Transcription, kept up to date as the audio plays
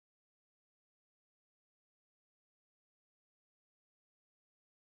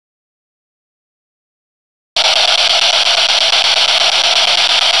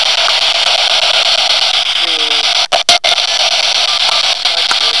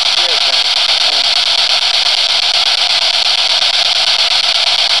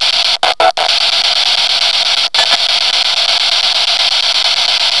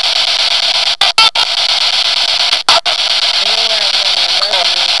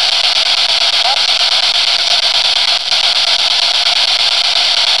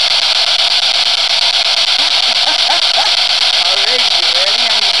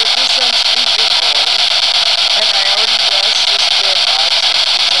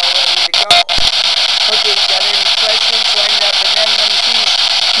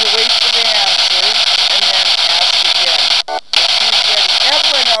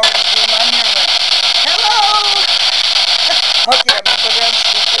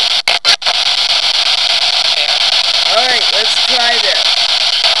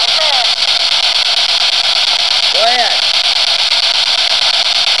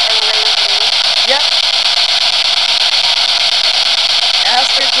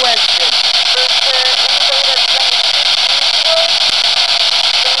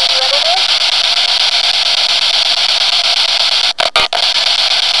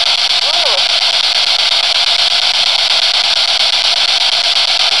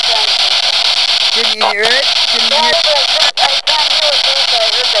Can you hear it? Can you Yeah, hear I can't hear a group.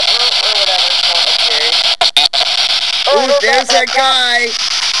 I heard the group or whatever it's called. Okay. Oh, Ooh, there's that guy.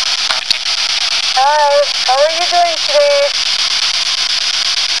 Hi, how are you doing today?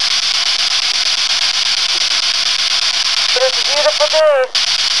 It is a beautiful day.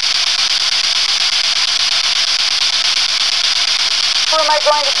 Who am I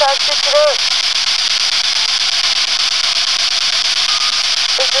going to talk to today?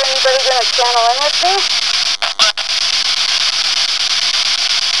 Is there anybody going to channel in with me?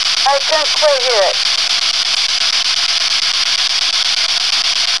 I couldn't quite hear it.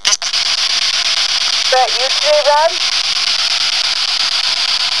 Is that you today, Rob?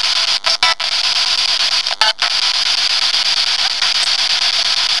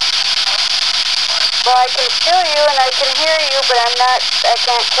 Well, I can feel you and I can hear you, but I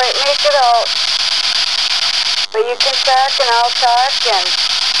can't quite make it out. But you can talk and I'll talk and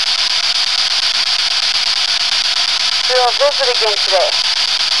we'll visit again today.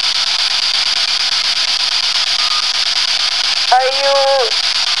 Are you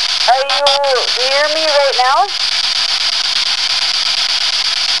near me right now?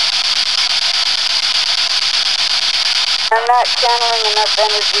 I'm not channeling enough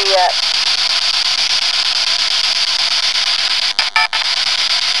energy yet.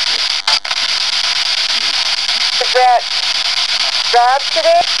 Is that Rob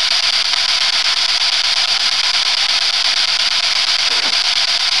today?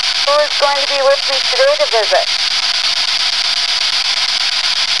 Who is going to be with me today to visit?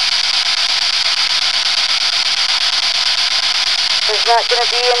 There's not going to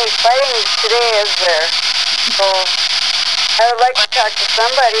be any fighting today, is there? So I would like to talk to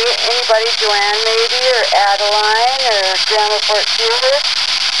somebody. Anybody, Joanne maybe, or Adeline, or Grandma Fort Fielder.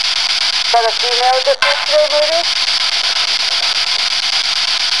 Got a female with us today, maybe?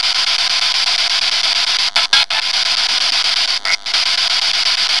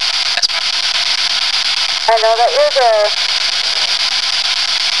 I know that you're there.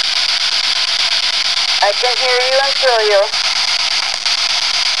 I can hear you and feel you.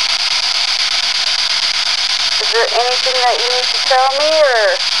 Is there anything that you need to tell me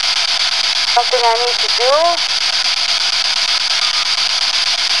or something I need to do?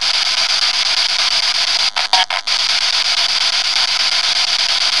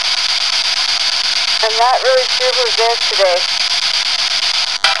 I'm not really sure who's there today.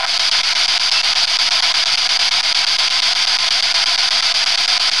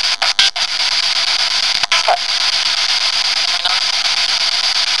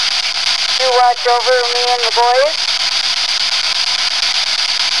 You watch over me and the boys?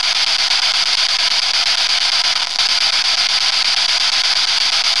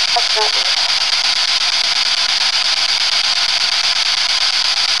 That's not me.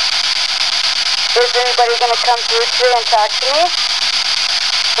 Is anybody going to come through today and talk to me?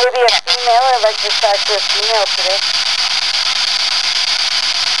 Maybe a female. I'd like to talk to a female today.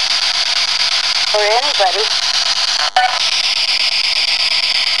 Or anybody.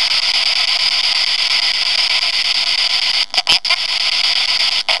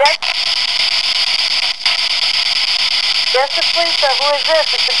 Yes, it's Lisa. Who is this?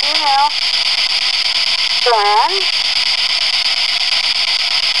 It's a female. Joanne?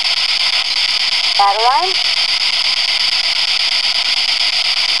 Adeline?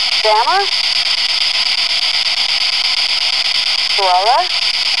 Grandma? Luella?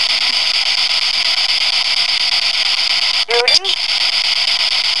 Judy?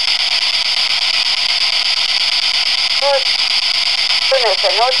 Goodness,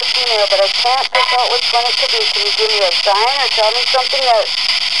 I know it's a female, but I can't pick out which one it could be. Can you give me a sign or tell me something that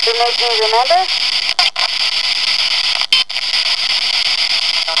would make me remember?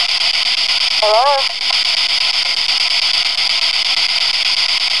 Hello?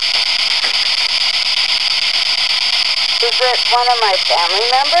 Is it one of my family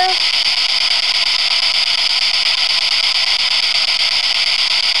members?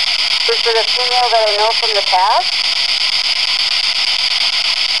 Is it a female that I know from the past?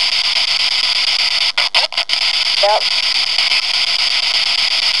 Yep.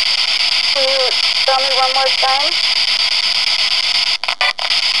 Can you tell me one more time?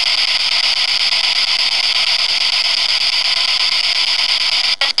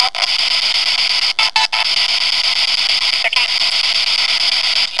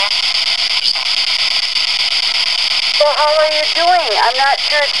 So how are you doing? I'm not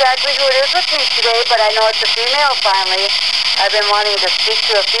sure exactly who it is with me today, but I know it's a female finally. I've been wanting to speak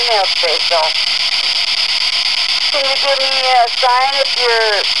to a female today, so. Can you give me a sign if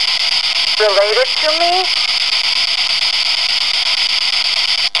you're related to me?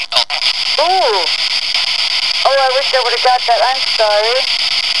 Ooh. Oh, I wish I would have got that. I'm sorry.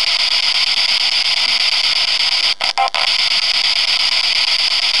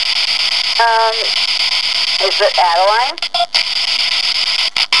 Is it Adeline?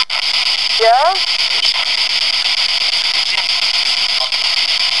 Yeah?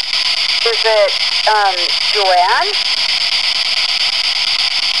 Is it, Joanne?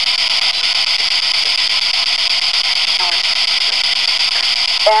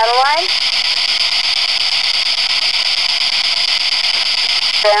 Adeline?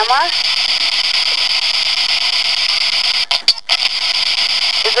 Grandma?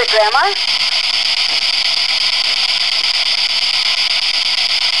 Is it Grandma?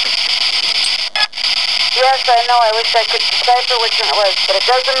 Yes, I know. I wish I could decipher which one it was, but it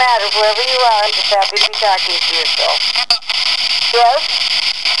doesn't matter. Whoever you are, I'm just happy to be talking to you, so. Yes?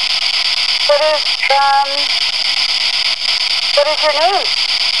 What is your name?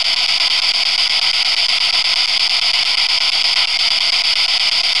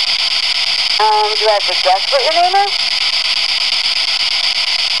 Do I have to guess what your name is?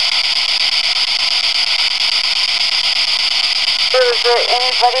 Is there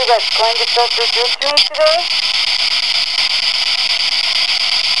anybody that's going to filter through to me today?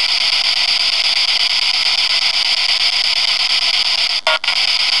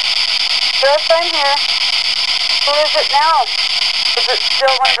 Yes, I'm here. Who is it now? Is it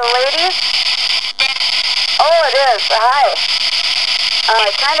still one of the ladies? Oh, it is. Hi. I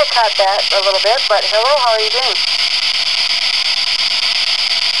kind of caught that a little bit, but hello, how are you doing?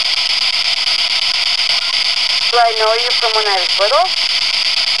 Do I know you from when I was little?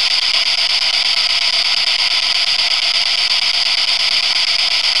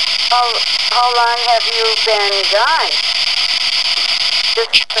 How long have you been gone?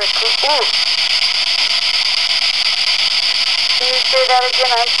 Ooh. Can you say that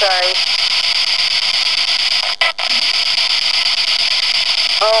again? I'm sorry.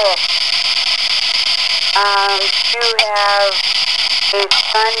 Oh. You have a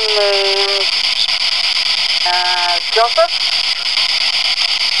son named Joseph?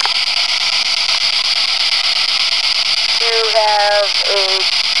 You have a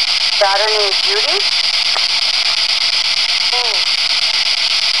daughter named Judy?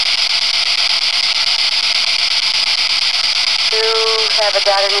 You have a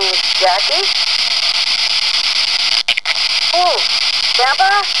daughter named Jackie? Ooh,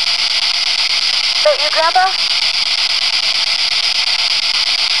 Grandpa? Is that you, Grandpa?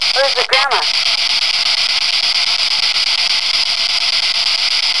 Or is it Grandma?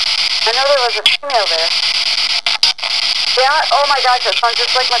 I know there was a female there. Yeah? Oh my gosh, that sounds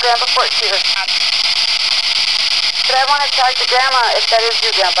just like my Grandpa Fort here. But I want to talk to Grandma if that is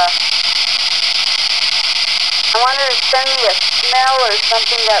you, Grandpa. I want her to send me a smell or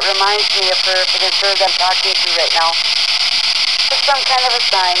something that reminds me of her if it is her that I'm talking to right now. Just some kind of a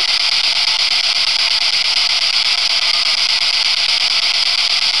sign.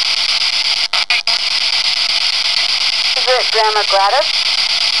 Is it Grandma Gladys?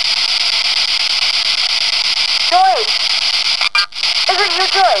 Joyce! Is it you,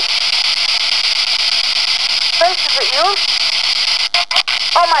 Joyce? Joyce, is it you?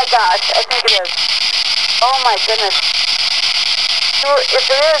 Oh my gosh, I think it is. Oh my goodness. If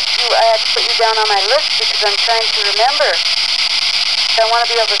it is you, I have to put you down on my list because I'm trying to remember. I want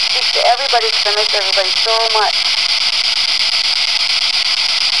to be able to speak to everybody because I miss everybody so much.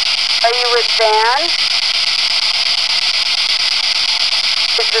 Are you with Dan?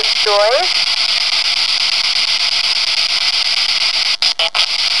 Is this Joyce?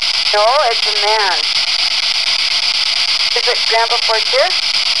 No, it's a man. Is it Grandpa Fortier?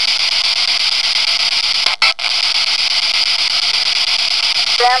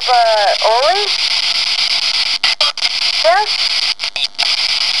 Grandpa Ole? Yes?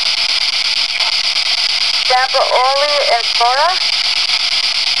 Grandpa Ole and Flora?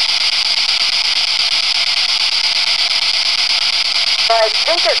 Well, I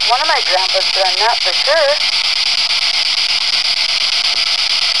think it's one of my grandpas, but I'm not for sure.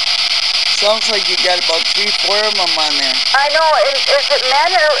 Sounds like you got about 3-4 of them on there. I know. Is it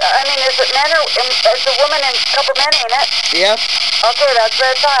men or, is it men or, it's a woman and a couple men, ain't it? Yep. Okay, that's what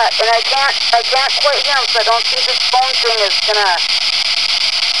I thought. And I can't quite hear him, so I don't think this phone thing is gonna...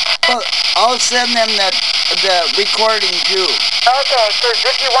 Well, I'll send them the recording too. Okay, because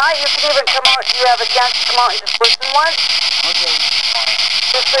if you want, you can even come out, you have a chance to come out and just listen once. Okay.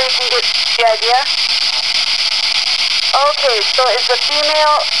 Just so you can get the idea. Okay, so it's a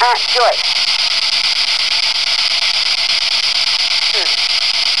female Aunt Joyce.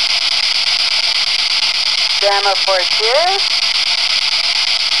 Grandma Fortier.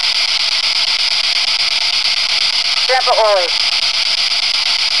 Grandpa Ole.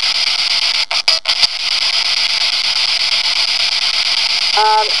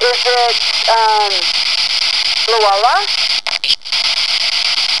 Is it, Luella?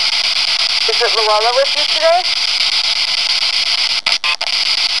 Is it Luella with you today?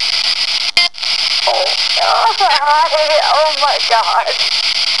 Oh, oh my God.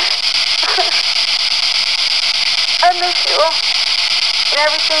 I miss you. And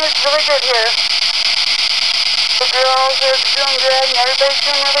everything is really good here. The girls are doing good and everybody's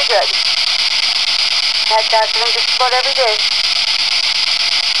doing really good. I talk to them just about every day.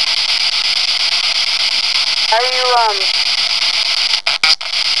 Are you,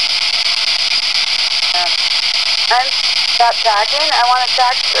 stop talking. I want to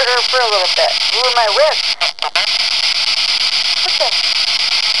talk to her for a little bit. Who am I with? Okay.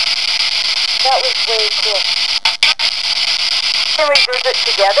 That was way cool. Can we visit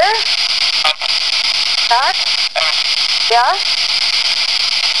together? Talk? Yeah?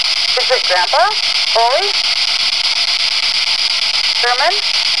 Is it Grandpa? Ole? Herman?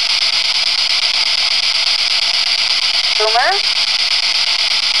 Boomer?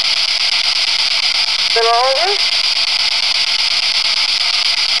 Little Ole?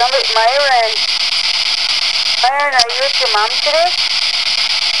 Somebody, Myron. Myron, are you with your mom today?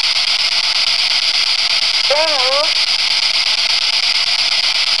 Dang, Lou.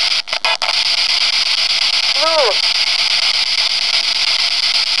 Lou.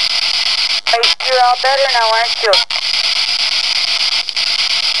 You're all better now, aren't you?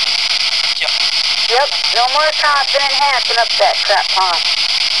 Yep, no more coughing and hacking up that crap, huh?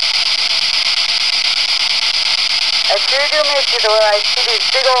 I sure do miss you though. I see these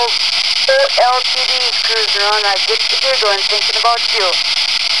big old LTDs cruising around. I get the giggling thinking about you.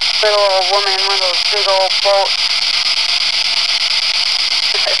 Little old woman in one of those big old boats.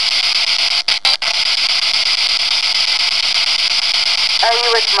 Are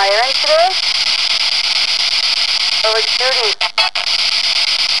you with Myron today? Or with Judy?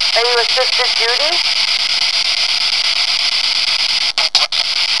 Are you with Sister Judy?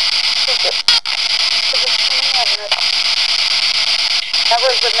 That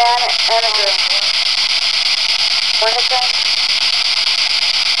was a man and a girl. One of them?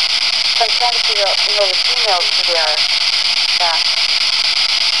 I'm trying to figure out, the females who they are. Yeah.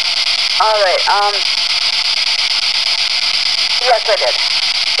 Alright, yes I did.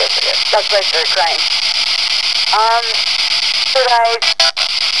 Yes I did. That's why I started crying. Should I...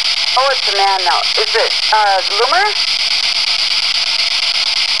 Oh, it's a man now. Is it, Loomer?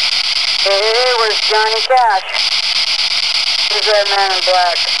 Hey, where's Johnny Cash? Who's that man in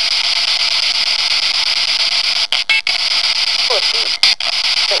black? Oh, it's me.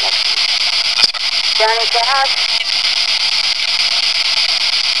 Right next to me. Johnny Cash?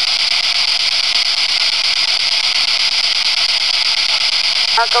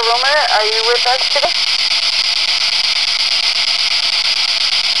 Uncle Loomer, are you with us today?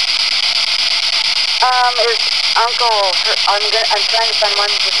 Is Uncle... I'm trying to find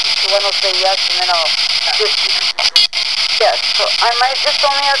one will say yes, and then I'll just... Yes, so I might just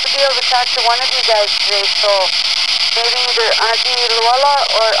only have to be able to talk to one of you guys today, so maybe either Auntie Luella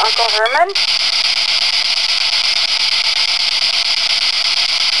or Uncle Herman?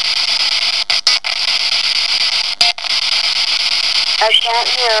 I can't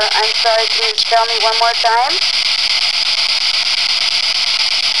hear. I'm sorry, can you tell me one more time?